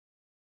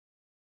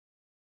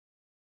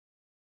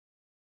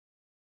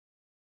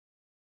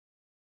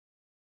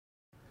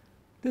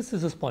This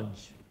is a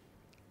sponge.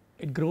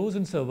 It grows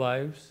and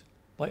survives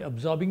by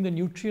absorbing the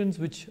nutrients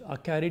which are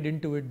carried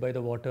into it by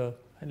the water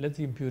and lets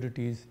the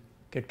impurities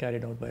get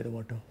carried out by the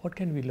water. What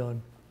can we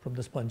learn from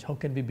the sponge? How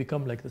can we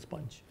become like the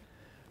sponge?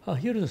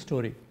 Here is a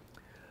story.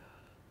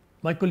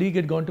 My colleague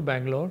had gone to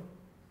Bangalore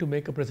to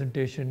make a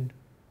presentation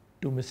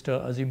to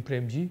Mr. Azim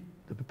Premji,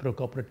 the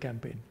pro-corporate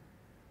campaign.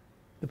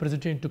 The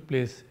presentation took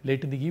place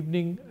late in the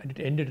evening and it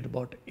ended at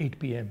about 8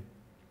 p.m.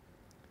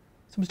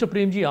 So Mr.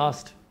 Premji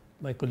asked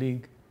my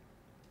colleague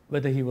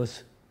whether he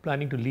was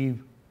planning to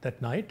leave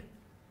that night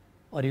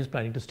or he was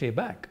planning to stay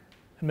back.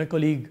 And my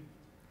colleague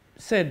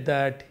said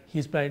that he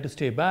is planning to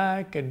stay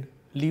back and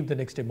leave the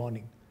next day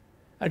morning.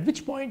 At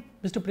which point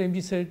Mr.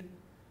 Premji said,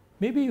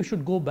 maybe you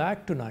should go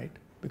back tonight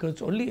because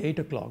it's only 8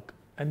 o'clock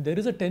and there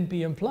is a 10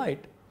 p.m.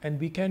 flight and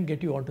we can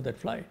get you onto that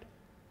flight.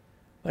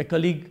 My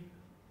colleague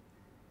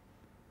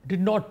did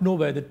not know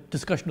where the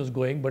discussion was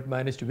going but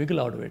managed to wiggle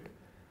out of it.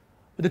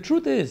 But the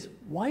truth is,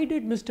 why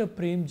did Mr.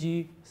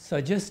 Premji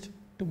suggest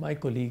to my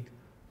colleague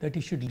that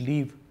he should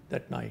leave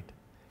that night?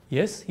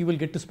 Yes, he will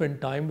get to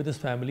spend time with his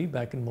family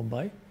back in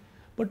Mumbai.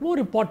 But more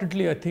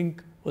importantly, I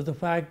think, was the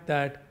fact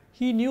that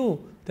he knew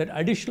that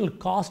additional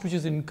cost which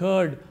is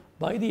incurred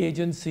by the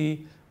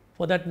agency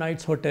for that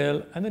night's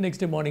hotel and the next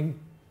day morning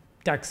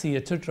taxi,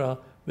 etc.,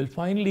 will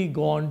finally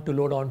go on to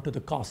load on to the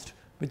cost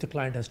which the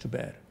client has to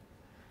bear.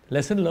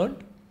 Lesson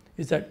learned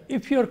is that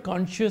if you're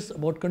conscious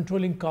about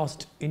controlling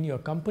cost in your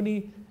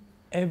company,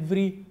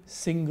 every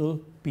single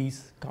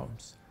piece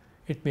counts.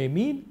 It may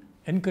mean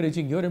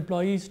encouraging your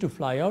employees to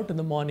fly out in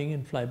the morning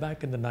and fly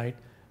back in the night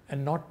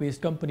and not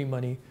waste company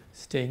money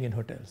staying in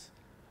hotels.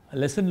 A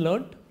lesson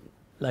learned,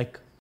 like